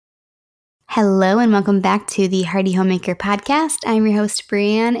Hello and welcome back to the Hearty Homemaker podcast. I'm your host,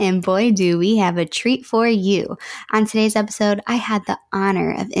 Brianne, and boy, do we have a treat for you. On today's episode, I had the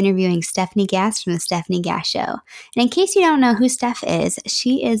honor of interviewing Stefanie Gass from the Stefanie Gass Show. And in case you don't know who Steph is,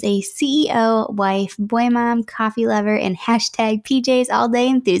 she is a CEO, wife, boy mom, coffee lover, and hashtag PJs all day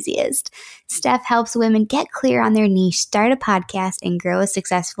enthusiast. Steph helps women get clear on their niche, start a podcast, and grow a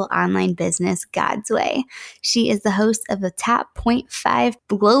successful online business God's way. She is the host of the top 0.5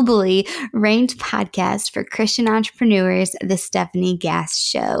 globally ranked podcast for Christian entrepreneurs, The Stefanie Gass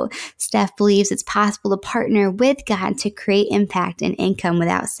Show. Steph believes it's possible to partner with God to create impact and income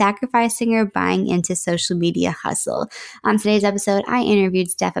without sacrificing or buying into social media hustle. On today's episode, I interviewed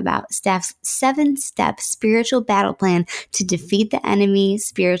Steph about Steph's 7-step spiritual battle plan to defeat the enemy,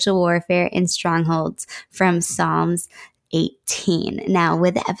 spiritual warfare, and strongholds from Psalms 18. Now,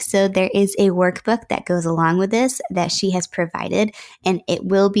 with the episode, there is a workbook that goes along with this that she has provided, and it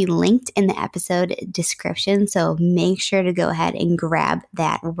will be linked in the episode description. So make sure to go ahead and grab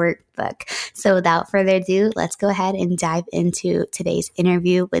that workbook. So without further ado, let's go ahead and dive into today's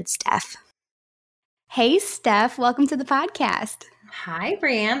interview with Steph. Hey, Steph, welcome to the podcast. Hi,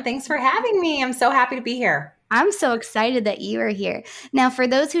 Brianne. Thanks for having me. I'm so happy to be here. I'm so excited that you are here. Now, for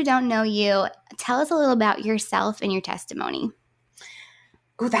those who don't know you, tell us a little about yourself and your testimony.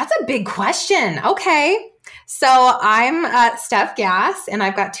 Oh, that's a big question. Okay. So I'm Steph Gass, and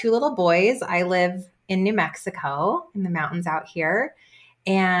I've got 2 little boys. I live in New Mexico in the mountains out here.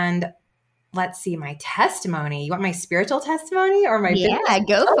 And let's see, my testimony. You want my spiritual testimony or my Yeah, business?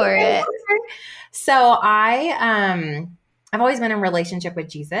 go for it. So I've always been in a relationship with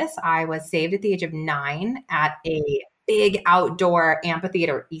Jesus. I was saved at the age of 9 at a big outdoor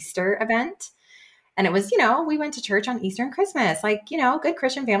amphitheater Easter event. And it was, we went to church on Easter and Christmas, like, good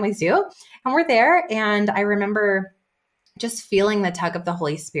Christian families do. And we're there. And I remember just feeling the tug of the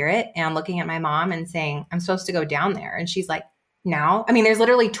Holy Spirit and looking at my mom and saying, I'm supposed to go down there. And she's like, now? I mean, there's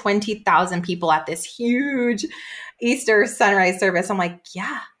literally 20,000 people at this huge Easter sunrise service. I'm like,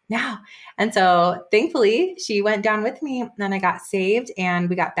 yeah. Now. And so thankfully she went down with me and I got saved and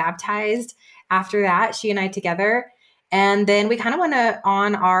we got baptized after that, she and I together. And then we kind of went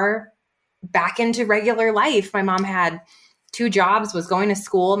on our back into regular life. My mom had 2 jobs, was going to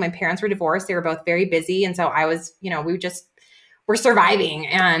school. My parents were divorced. They were both very busy. And so I was, we're surviving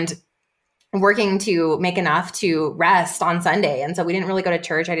and working to make enough to rest on Sunday. And so we didn't really go to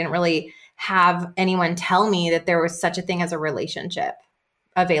church. I didn't really have anyone tell me that there was such a thing as a relationship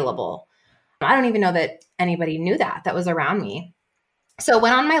available. I don't even know that anybody knew that was around me. So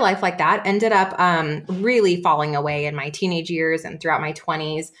went on my life like that, ended up really falling away in my teenage years and throughout my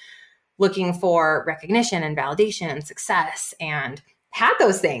 20s, looking for recognition and validation and success, and had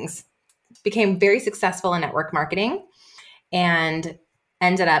those things. Became very successful in network marketing and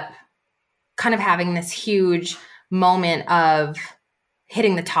ended up kind of having this huge moment of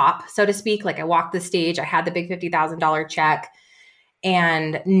hitting the top, so to speak. Like I walked the stage, I had the big $50,000 check,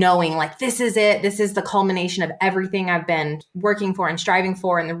 and knowing like, this is it. This is the culmination of everything I've been working for and striving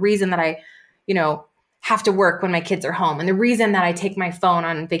for. And the reason that I, have to work when my kids are home. And the reason that I take my phone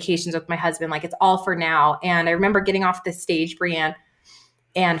on vacations with my husband, like it's all for now. And I remember getting off the stage, Brianne,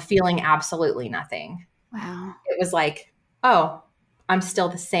 and feeling absolutely nothing. Wow. It was like, oh, I'm still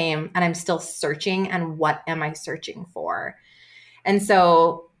the same and I'm still searching. And what am I searching for? And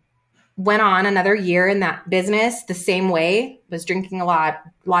so went on another year in that business the same way, was drinking a lot,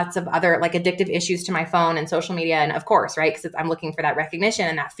 lots of other like addictive issues to my phone and social media. And of course, right, because I'm looking for that recognition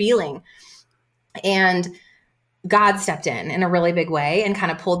and that feeling. And God stepped in a really big way and kind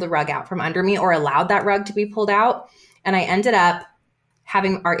of pulled the rug out from under me, or allowed that rug to be pulled out. And I ended up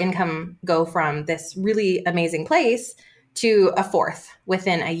having our income go from this really amazing place to a 4th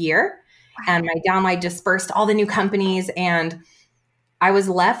within a year. Wow. And my downline dispersed all the new companies, and I was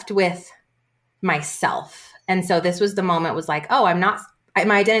left with myself. And so this was the moment, was like, oh,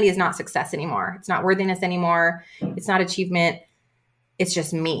 my identity is not success anymore. It's not worthiness anymore. It's not achievement. It's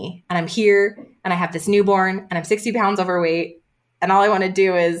just me. And I'm here and I have this newborn and I'm 60 pounds overweight. And all I want to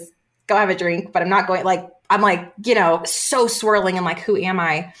do is go have a drink, but I'm not going, like, I'm like, so swirling and like, who am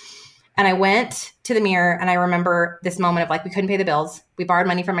I? And I went to the mirror and I remember this moment of like, we couldn't pay the bills. We borrowed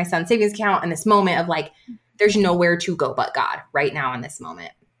money from my son's savings account. And this moment of like, there's nowhere to go but God right now in this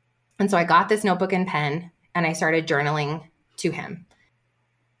moment. And so I got this notebook and pen and I started journaling to him.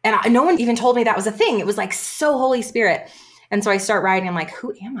 And no one even told me that was a thing. It was like so Holy Spirit. And so I start writing. I'm like,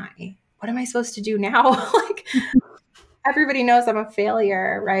 who am I? What am I supposed to do now? Like everybody knows I'm a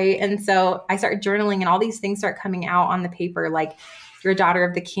failure, right? And so I start journaling and all these things start coming out on the paper, like You're a daughter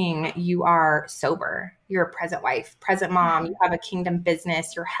of the king. You are sober. You're a present wife, present mom. You have a kingdom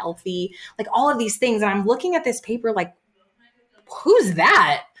business. You're healthy. Like all of these things. And I'm looking at this paper like, who's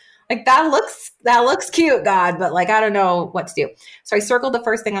that? Like that looks cute, God, but like, I don't know what to do. So I circled the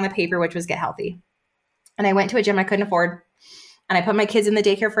first thing on the paper, which was get healthy. And I went to a gym I couldn't afford. And I put my kids in the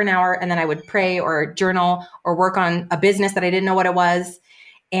daycare for an hour, and then I would pray or journal or work on a business that I didn't know what it was.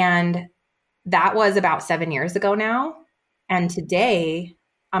 And that was about 7 years ago now. And today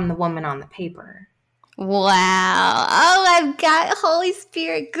I'm the woman on the paper. Wow. Oh, I've got Holy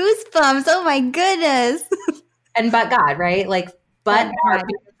Spirit goosebumps. Oh my goodness. And but God, right? Like, but Oh, our God.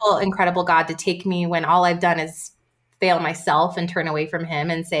 beautiful, incredible God to take me when all I've done is fail myself and turn away from him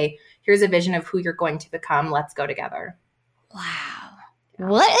and say, here's a vision of who you're going to become. Let's go together. Wow.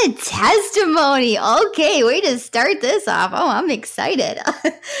 What a testimony. Okay, way to start this off. Oh, I'm excited.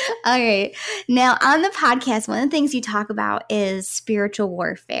 All right. Now, on the podcast, one of the things you talk about is spiritual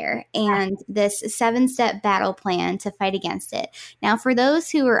warfare and this 7-step battle plan to fight against it. Now, for those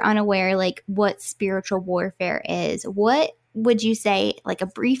who are unaware, like what spiritual warfare is, what would you say, like a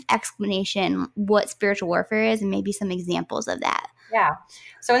brief explanation, what spiritual warfare is and maybe some examples of that? Yeah.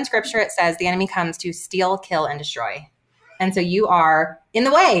 So in scripture, it says the enemy comes to steal, kill, and destroy. And so you are in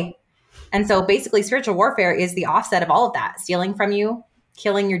the way. And so basically spiritual warfare is the offset of all of that, stealing from you,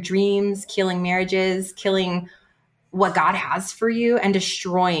 killing your dreams, killing marriages, killing what God has for you, and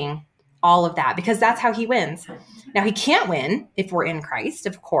destroying all of that, because that's how he wins. Now, he can't win if we're in Christ,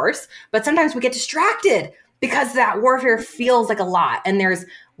 of course, but sometimes we get distracted because that warfare feels like a lot. And there's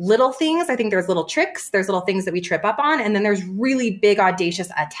little things. I think there's little tricks. There's little things that we trip up on. And then there's really big,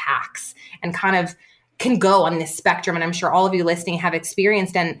 audacious attacks and kind of can go on this spectrum. And I'm sure all of you listening have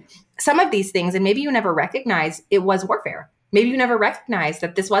experienced and some of these things. And maybe you never recognized it was warfare. Maybe you never recognized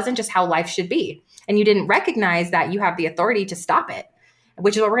that this wasn't just how life should be. And you didn't recognize that you have the authority to stop it,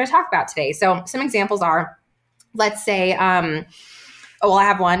 which is what we're going to talk about today. So some examples are, let's say, I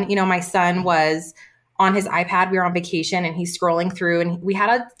have one. My son was on his iPad. We were on vacation and he's scrolling through and we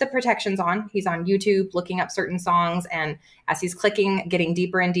had the protections on. He's on YouTube looking up certain songs. And as he's clicking, getting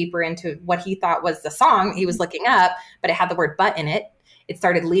deeper and deeper into what he thought was the song he was looking up, but it had the word "but" in it. It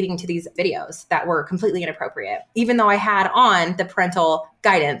started leading to these videos that were completely inappropriate, even though I had on the parental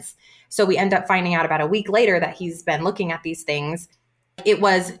guidance. So we end up finding out about a week later that he's been looking at these things. It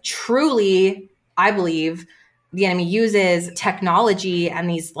was truly, I believe, the enemy uses technology and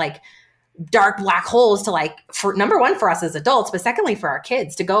these like dark black holes to for number one, for us as adults, but secondly, for our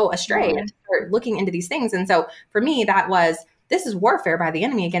kids to go astray and start looking into these things. And so for me, this is warfare by the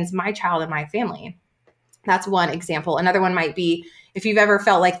enemy against my child and my family. That's one example. Another one might be if you've ever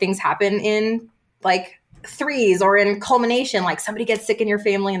felt like things happen in like threes or in culmination, like somebody gets sick in your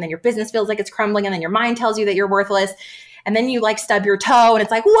family and then your business feels like it's crumbling and then your mind tells you that you're worthless. And then you stub your toe and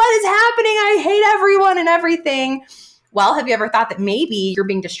it's like, what is happening? I hate everyone and everything. Well, have you ever thought that maybe you're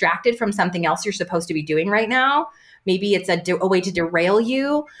being distracted from something else you're supposed to be doing right now? Maybe it's a way to derail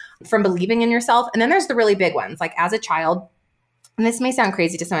you from believing in yourself. And then there's the really big ones, like as a child. And this may sound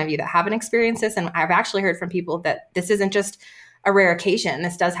crazy to some of you that haven't experienced this. And I've actually heard from people that this isn't just a rare occasion.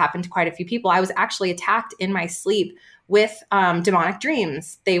 This does happen to quite a few people. I was actually attacked in my sleep with demonic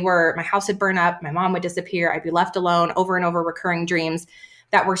dreams. My house would burn up. My mom would disappear. I'd be left alone, over and over recurring dreams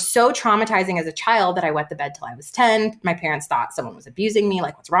that were so traumatizing as a child that I wet the bed till I was 10. My parents thought someone was abusing me.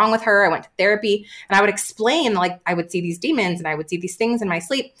 Like, what's wrong with her? I went to therapy and I would explain, I would see these demons and I would see these things in my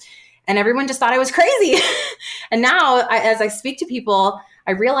sleep. And everyone just thought I was crazy. And now as I speak to people,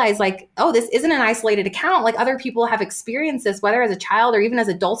 I realize this isn't an isolated account. Other people have experienced this, whether as a child or even as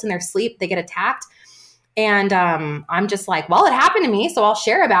adults in their sleep, they get attacked. And I'm just like, well, it happened to me, so I'll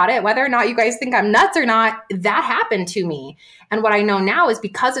share about it. Whether or not you guys think I'm nuts or not, that happened to me. And what I know now is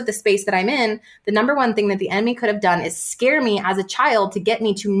because of the space that I'm in, the number one thing that the enemy could have done is scare me as a child to get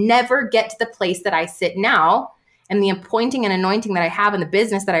me to never get to the place that I sit now and the appointing and anointing that I have in the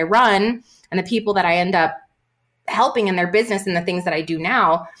business that I run and the people that I end up helping in their business and the things that I do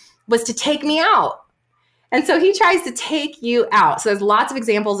now was to take me out. And so he tries to take you out. So there's lots of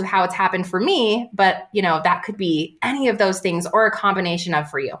examples of how it's happened for me, but that could be any of those things or a combination of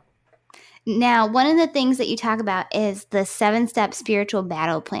for you. Now, one of the things that you talk about is the 7-step spiritual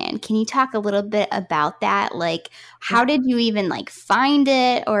battle plan. Can you talk a little bit about that? How did you even find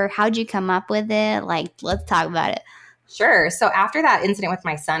it, or how'd you come up with it? Let's talk about it. Sure. So after that incident with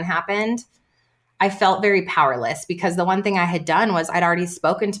my son happened, I felt very powerless because the one thing I had done was I'd already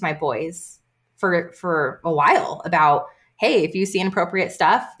spoken to my boys for a while about, hey, if you see inappropriate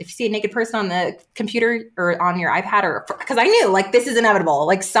stuff, if you see a naked person on the computer or on your iPad, because I knew this is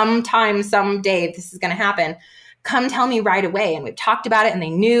inevitable. Sometime, someday this is going to happen. come tell me right away. And we've talked about it and they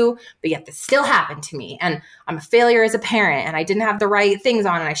knew, but yet this still happened to me. And I'm a failure as a parent and I didn't have the right things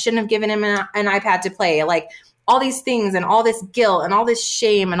on and I shouldn't have given him an iPad to play. Like all these things and all this guilt and all this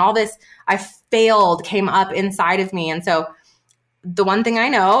shame and all this I failed came up inside of me. And so the one thing I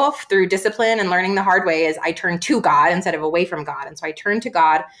know through discipline and learning the hard way is I turned to God instead of away from God. And so I turned to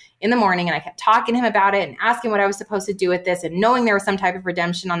God in the morning and I kept talking to him about it and asking what I was supposed to do with this and knowing there was some type of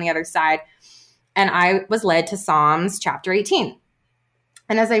redemption on the other side. And I was led to Psalms chapter 18.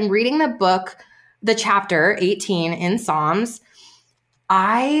 And as I'm reading the book, the chapter 18 in Psalms,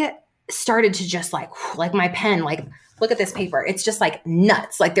 I started to just like my pen, like, look at this paper. It's just like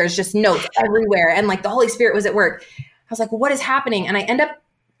nuts. Like there's just notes everywhere. And like the Holy Spirit was at work. I was like, what is happening? And I end up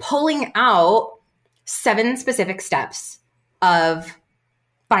pulling out 7 specific steps of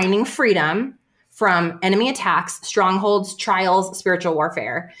finding freedom from enemy attacks, strongholds, trials, spiritual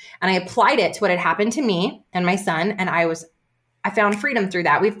warfare. And I applied it to what had happened to me and my son. And I found freedom through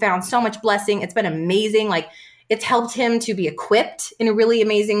that. We've found so much blessing. It's been amazing. Like it's helped him to be equipped in a really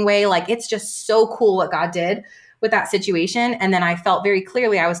amazing way. Like it's just so cool what God did with that situation. And then I felt very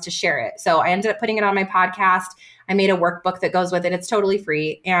clearly I was to share it. So I ended up putting it on my podcast. I made a workbook that goes with it. It's totally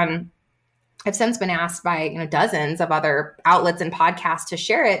free. And I've since been asked by, dozens of other outlets and podcasts to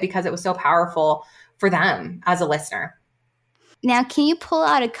share it because it was so powerful for them as a listener. Now, can you pull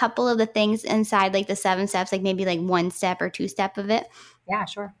out a couple of the things inside like the 7 steps, like maybe like 1 step or 2 step of it? Yeah,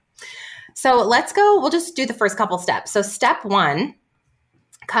 sure. So let's go. We'll just do the first couple steps. So step 1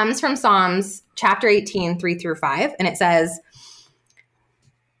 comes from Psalms chapter 18, 3-5. And it says,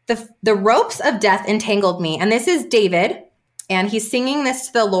 the ropes of death entangled me. And this is David. And he's singing this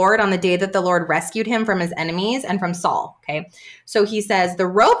to the Lord on the day that the Lord rescued him from his enemies and from Saul. Okay. So he says, the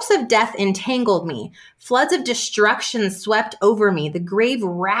ropes of death entangled me. Floods of destruction swept over me. The grave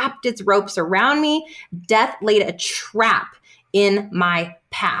wrapped its ropes around me. Death laid a trap in my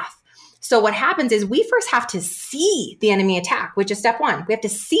path. So what happens is we first have to see the enemy attack, which is step 1. We have to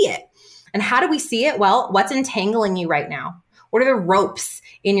see it. And how do we see it? Well, what's entangling you right now? What are the ropes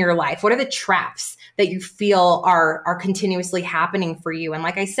in your life? What are the traps that you feel are continuously happening for you? And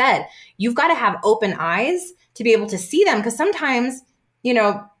like I said, you've got to have open eyes to be able to see them because sometimes,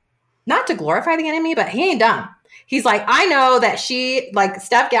 not to glorify the enemy, but he ain't dumb. He's like, I know that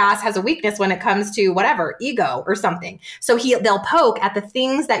Steph Gass has a weakness when it comes to whatever, ego or something. So they'll poke at the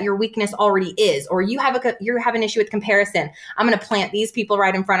things that your weakness already is, or you have an issue with comparison. I'm going to plant these people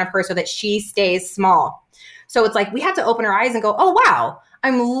right in front of her so that she stays small. So it's like we have to open our eyes and go, oh, wow,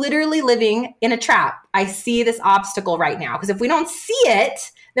 I'm literally living in a trap. I see this obstacle right now. Because if we don't see it,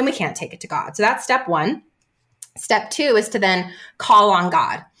 then we can't take it to God. So that's step 1. Step 2 is to then call on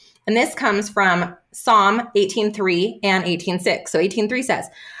God. And this comes from Psalm 18:3 and 18:6. So 18:3 says,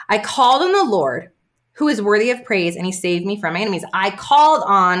 I called on the Lord who is worthy of praise, and he saved me from my enemies. I called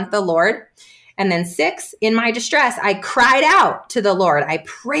on the Lord. And then 6, in my distress, I cried out to the Lord. I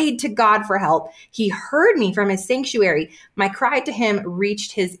prayed to God for help. He heard me from his sanctuary. My cry to him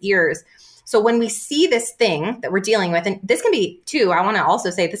reached his ears. So when we see this thing that we're dealing with, and this can be too, I want to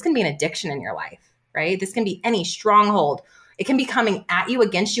also say this can be an addiction in your life, right? This can be any stronghold. It can be coming at you,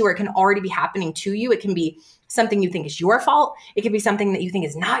 against you, or it can already be happening to you. It can be something you think is your fault. It can be something that you think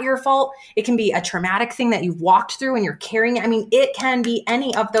is not your fault. It can be a traumatic thing that you've walked through and you're carrying it. I mean, it can be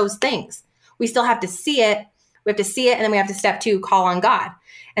any of those things. We still have to see it. We have to see it. And then we have to step 2, call on God.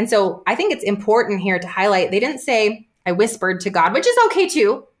 And so I think it's important here to highlight, they didn't say, I whispered to God, which is okay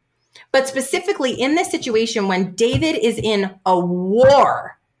too. But specifically in this situation, when David is in a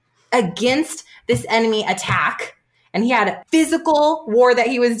war against this enemy attack, and he had a physical war that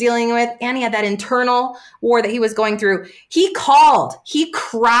he was dealing with, and he had that internal war that he was going through, he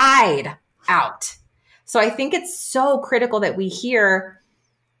cried out. So I think it's so critical that we hear,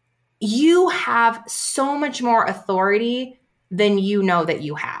 you have so much more authority than you know that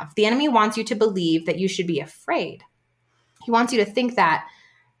you have. The enemy wants you to believe that you should be afraid. He wants you to think that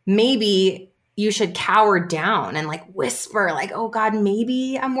maybe you should cower down and like whisper like, oh God,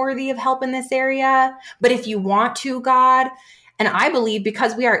 maybe I'm worthy of help in this area. But if you want to, God, and I believe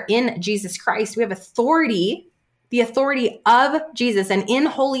because we are in Jesus Christ, we have authority, the authority of Jesus and in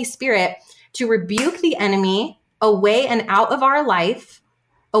Holy Spirit to rebuke the enemy away and out of our life,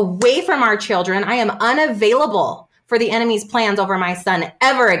 away from our children. I am unavailable for the enemy's plans over my son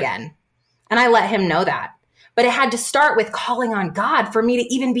ever again. And I let him know that. But it had to start with calling on God for me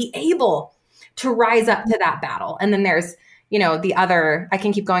to even be able to rise up to that battle. And then there's, the other, I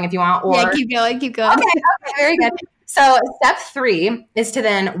can keep going if you want. Or, yeah, keep going. Okay, very good. So step 3 is to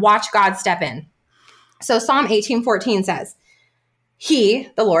then watch God step in. So Psalm 18:14 says, He,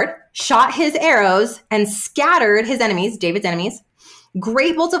 the Lord, shot his arrows and scattered his enemies, David's enemies.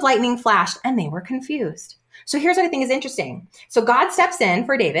 Great bolts of lightning flashed, and they were confused. So here's what I think is interesting. So God steps in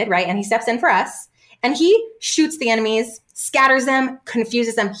for David, right? And he steps in for us, and he shoots the enemies, scatters them,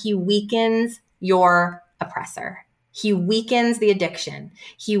 confuses them. He weakens your oppressor. He weakens the addiction.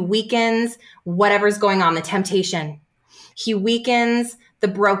 He weakens whatever's going on, the temptation. He weakens the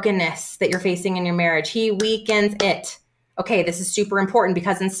brokenness that you're facing in your marriage. He weakens it. Okay, this is super important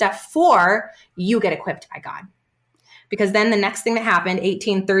because in step 4, you get equipped by God. Because then the next thing that happened,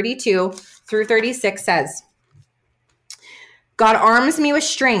 18:32 through 36 says, God arms me with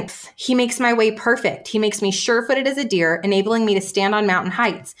strength. He makes my way perfect. He makes me sure-footed as a deer, enabling me to stand on mountain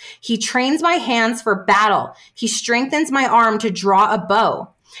heights. He trains my hands for battle. He strengthens my arm to draw a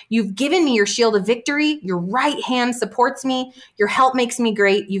bow. You've given me your shield of victory. Your right hand supports me. Your help makes me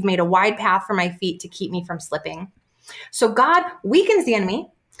great. You've made a wide path for my feet to keep me from slipping. So God weakens the enemy.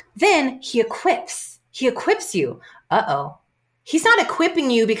 Then he equips. He equips you. Uh-oh. He's not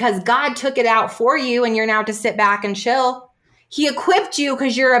equipping you because God took it out for you and you're now to sit back and chill. He equipped you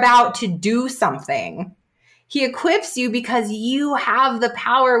because you're about to do something. He equips you because you have the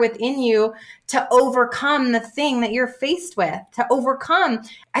power within you to overcome the thing that you're faced with, to overcome.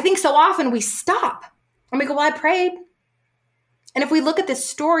 I think so often we stop and we go, well, I prayed. And if we look at this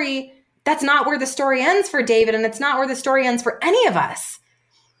story, that's not where the story ends for David, and it's not where the story ends for any of us.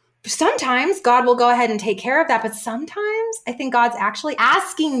 Sometimes God will go ahead and take care of that, but sometimes I think God's actually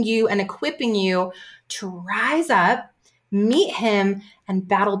asking you and equipping you to rise up, meet him, and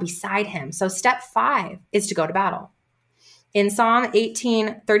battle beside him. So step 5 is to go to battle. In Psalm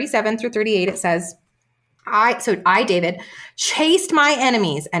 18:37 through 38, it says, I, David, chased my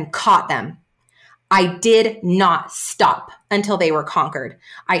enemies and caught them. I did not stop until they were conquered.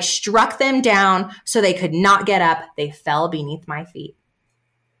 I struck them down so they could not get up. They fell beneath my feet.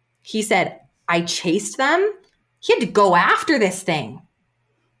 He said, I chased them. He had to go after this thing.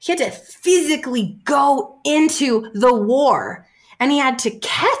 He had to physically go into the war, and he had to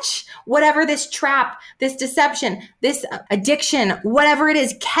catch whatever this trap, this deception, this addiction, whatever it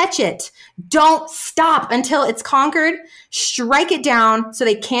is, catch it. Don't stop until it's conquered. Strike it down so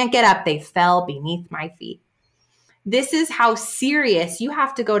they can't get up. They fell beneath my feet. This is how serious you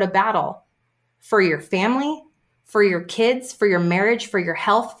have to go to battle for your family, for your kids, for your marriage, for your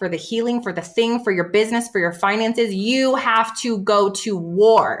health, for the healing, for the thing, for your business, for your finances. You have to go to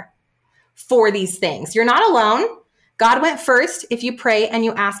war for these things. You're not alone. God went first. If you pray and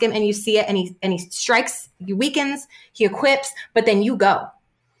you ask him and you see it and he strikes, he weakens, he equips, but then you go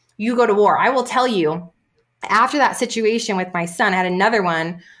to war. I will tell you, after that situation with my son, I had another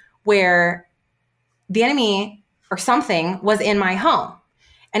one where the enemy or something was in my home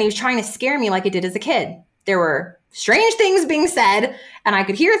and he was trying to scare me like he did as a kid. There were strange things being said and I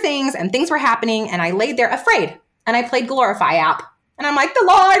could hear things and things were happening and I laid there afraid and I played Glorify app. And I'm like, the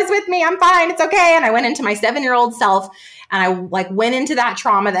Lord is with me. I'm fine. It's okay. And I went into my 7-year-old self and I went into that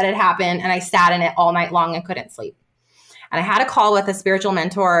trauma that had happened and I sat in it all night long and couldn't sleep. And I had a call with a spiritual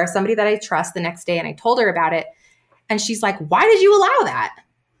mentor, somebody that I trust, the next day. And I told her about it. And she's like, why did you allow that?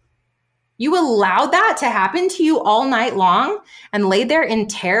 You allowed that to happen to you all night long and laid there in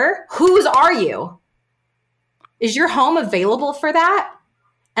terror? Whose are you? Is your home available for that?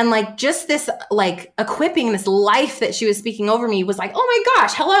 And just this equipping, this life that she was speaking over me was like, oh my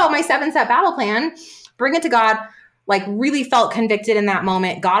gosh, hello, my 7-step battle plan. Bring it to God. Really felt convicted in that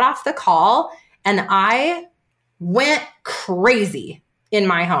moment, got off the call, and I went crazy in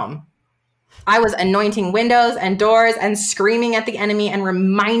my home. I was anointing windows and doors and screaming at the enemy and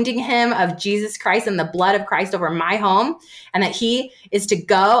reminding him of Jesus Christ and the blood of Christ over my home and that he is to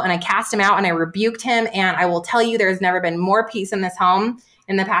go. And I cast him out and I rebuked him. And I will tell you, there's never been more peace in this home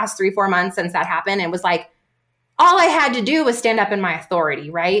in the past 3-4 months since that happened. It was like, all I had to do was stand up in my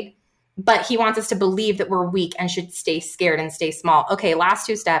authority, right? But he wants us to believe that we're weak and should stay scared and stay small. Okay, last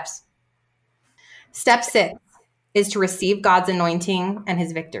 2 steps. Step 6 is to receive God's anointing and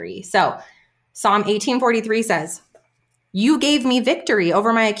his victory. So Psalm 18:43 says, you gave me victory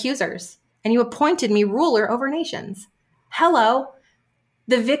over my accusers, and you appointed me ruler over nations. Hello,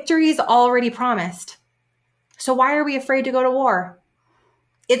 the victory is already promised. So why are we afraid to go to war?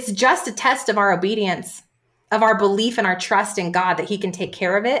 It's just a test of our obedience, of our belief and our trust in God that he can take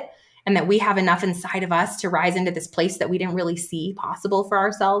care of it and that we have enough inside of us to rise into this place that we didn't really see possible for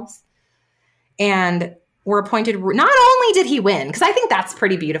ourselves. And we're appointed. Not only did he win, because I think that's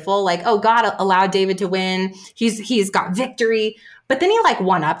pretty beautiful. God allowed David to win. He's got victory, but then he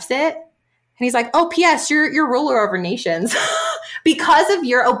one-ups it. And he's like, oh, P.S., you're ruler over nations because of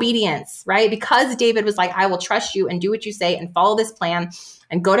your obedience, right? Because David was like, I will trust you and do what you say and follow this plan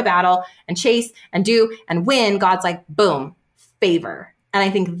and go to battle and chase and do and win. God's like, boom, favor. And I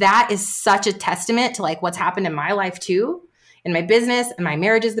think that is such a testament to like what's happened in my life too, in my business, and my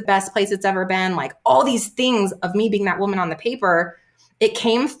marriage is the best place it's ever been. Like all these things of me being that woman on the paper, it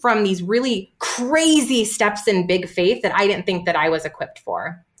came from these really crazy steps in big faith that I didn't think that I was equipped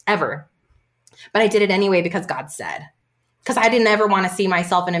for ever. But I did it anyway because God said, because I didn't ever want to see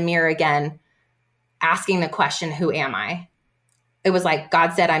myself in a mirror again, asking the question, who am I? It was like,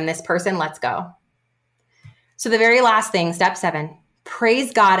 God said, I'm this person, let's go. So the very last thing, step 7,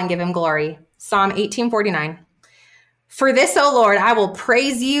 praise God and give him glory. Psalm 18:49. For this, O Lord, I will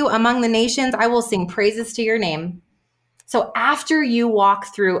praise you among the nations. I will sing praises to your name. So after you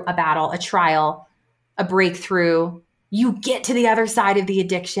walk through a battle, a trial, a breakthrough, you get to the other side of the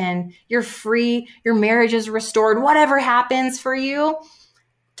addiction, you're free, your marriage is restored, whatever happens for you,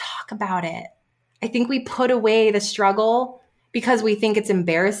 talk about it. I think we put away the struggle because we think it's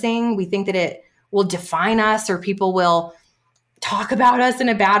embarrassing. We think that it will define us or people will talk about us in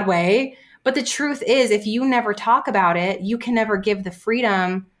a bad way. But the truth is, if you never talk about it, you can never give the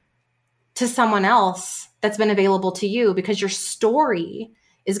freedom to someone else that's been available to you, because your story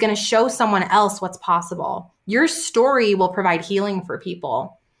is going to show someone else what's possible. Your story will provide healing for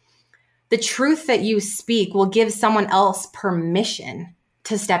people. The truth that you speak will give someone else permission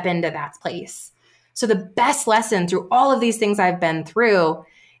to step into that place. So the best lesson through all of these things I've been through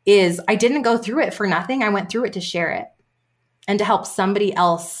is I didn't go through it for nothing. I went through it to share it and to help somebody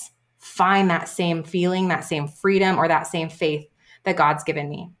else find that same feeling, that same freedom, or that same faith that God's given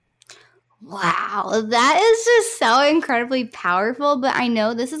me. Wow, that is just so incredibly powerful. But I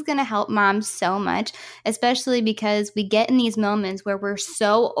know this is going to help moms so much, especially because we get in these moments where we're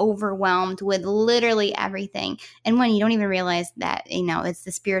so overwhelmed with literally everything. And when you don't even realize that, it's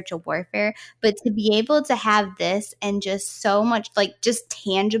the spiritual warfare. But to be able to have this and just so much like just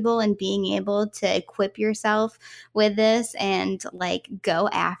tangible and being able to equip yourself with this and like go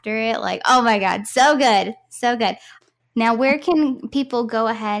after it, like, oh my God, so good. So good. Now, where can people go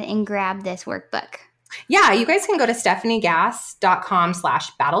ahead and grab this workbook? Yeah, you guys can go to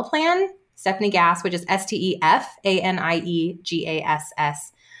stephaniegass.com/battleplan. Stefanie Gass, which is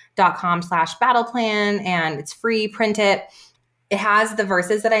STEFANIEGASS.com/battleplan. And it's free, print it. It has the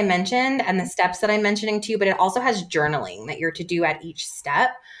verses that I mentioned and the steps that I'm mentioning to you, but it also has journaling that you're to do at each step.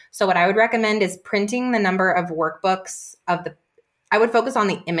 So what I would recommend is printing the number of workbooks I would focus on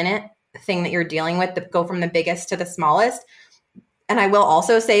the imminent thing that you're dealing with, that go from the biggest to the smallest. And I will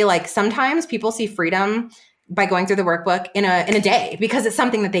also say, like, sometimes people see freedom by going through the workbook in a day because it's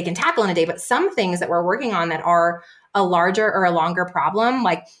something that they can tackle in a day. But some things that we're working on that are a larger or a longer problem,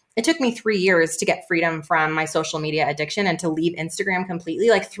 like it took me 3 years to get freedom from my social media addiction and to leave Instagram completely,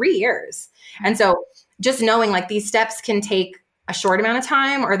 like 3 years. And so just knowing like these steps can take a short amount of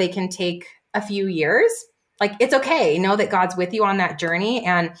time or they can take a few years. Like, it's okay. Know that God's with you on that journey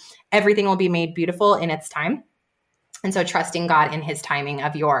and everything will be made beautiful in its time. And so trusting God in his timing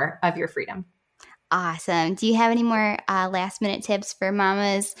of your freedom. Awesome. Do you have any more last minute tips for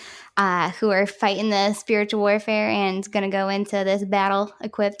mamas who are fighting the spiritual warfare and going to go into this battle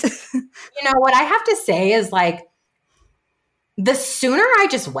equipped? What I have to say is, like, the sooner I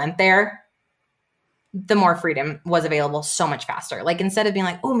just went there, the more freedom was available so much faster. Like, instead of being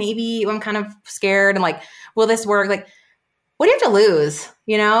like, oh, maybe I'm kind of scared and like, will this work? Like, what do you have to lose?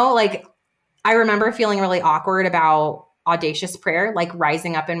 Like, I remember feeling really awkward about audacious prayer, like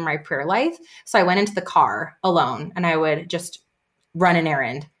rising up in my prayer life. So I went into the car alone and I would just run an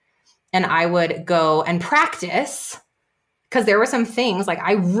errand and I would go and practice, because there were some things like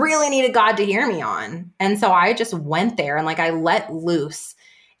I really needed God to hear me on. And so I just went there and like I let loose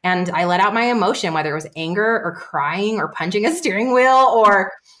and I let out my emotion, whether it was anger or crying or punching a steering wheel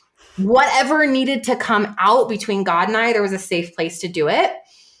or whatever needed to come out between God and I. There was a safe place to do it.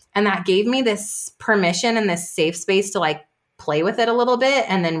 And that gave me this permission and this safe space to like play with it a little bit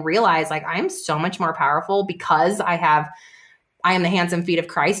and then realize like I'm so much more powerful because I am the hands and feet of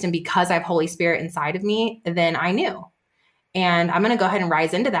Christ, and because I have Holy Spirit inside of me than I knew. And I'm going to go ahead and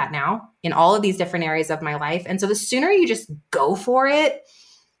rise into that now in all of these different areas of my life. And so the sooner you just go for it,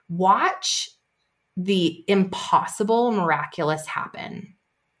 watch the impossible miraculous happen.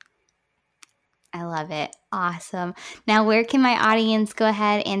 I love it. Awesome. Now, where can my audience go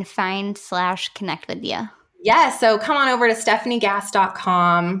ahead and find/connect with you? Yeah, so come on over to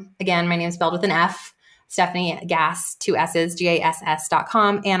stephaniegass.com. Again, my name is spelled with an F. Stefanie Gass, 2 S's,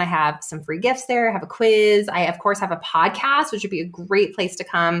 GASS.com. And I have some free gifts there. I have a quiz. I, of course, have a podcast, which would be a great place to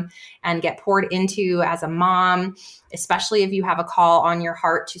come and get poured into as a mom, especially if you have a call on your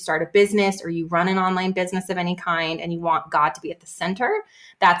heart to start a business or you run an online business of any kind and you want God to be at the center.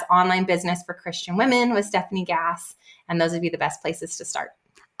 That's Online Business for Christian Women with Stefanie Gass. And those would be the best places to start.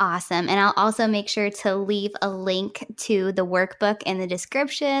 Awesome. And I'll also make sure to leave a link to the workbook in the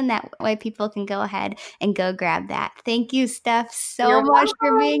description. That way people can go ahead and go grab that. Thank you, Steph, so much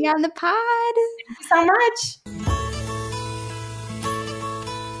for being on the pod. Thank you so much.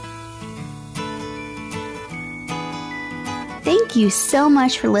 Thank you so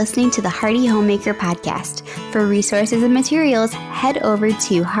much for listening to the Hearty Homemaker podcast. For resources and materials, head over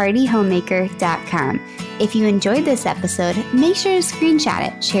to heartyhomemaker.com. If you enjoyed this episode, make sure to screenshot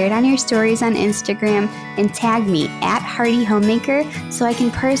it, share it on your stories on Instagram, and tag me at Hearty Homemaker so I can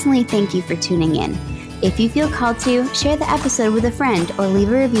personally thank you for tuning in. If you feel called to, share the episode with a friend or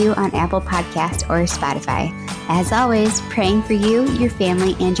leave a review on Apple Podcasts or Spotify. As always, praying for you, your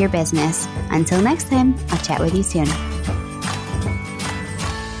family, and your business. Until next time, I'll chat with you soon.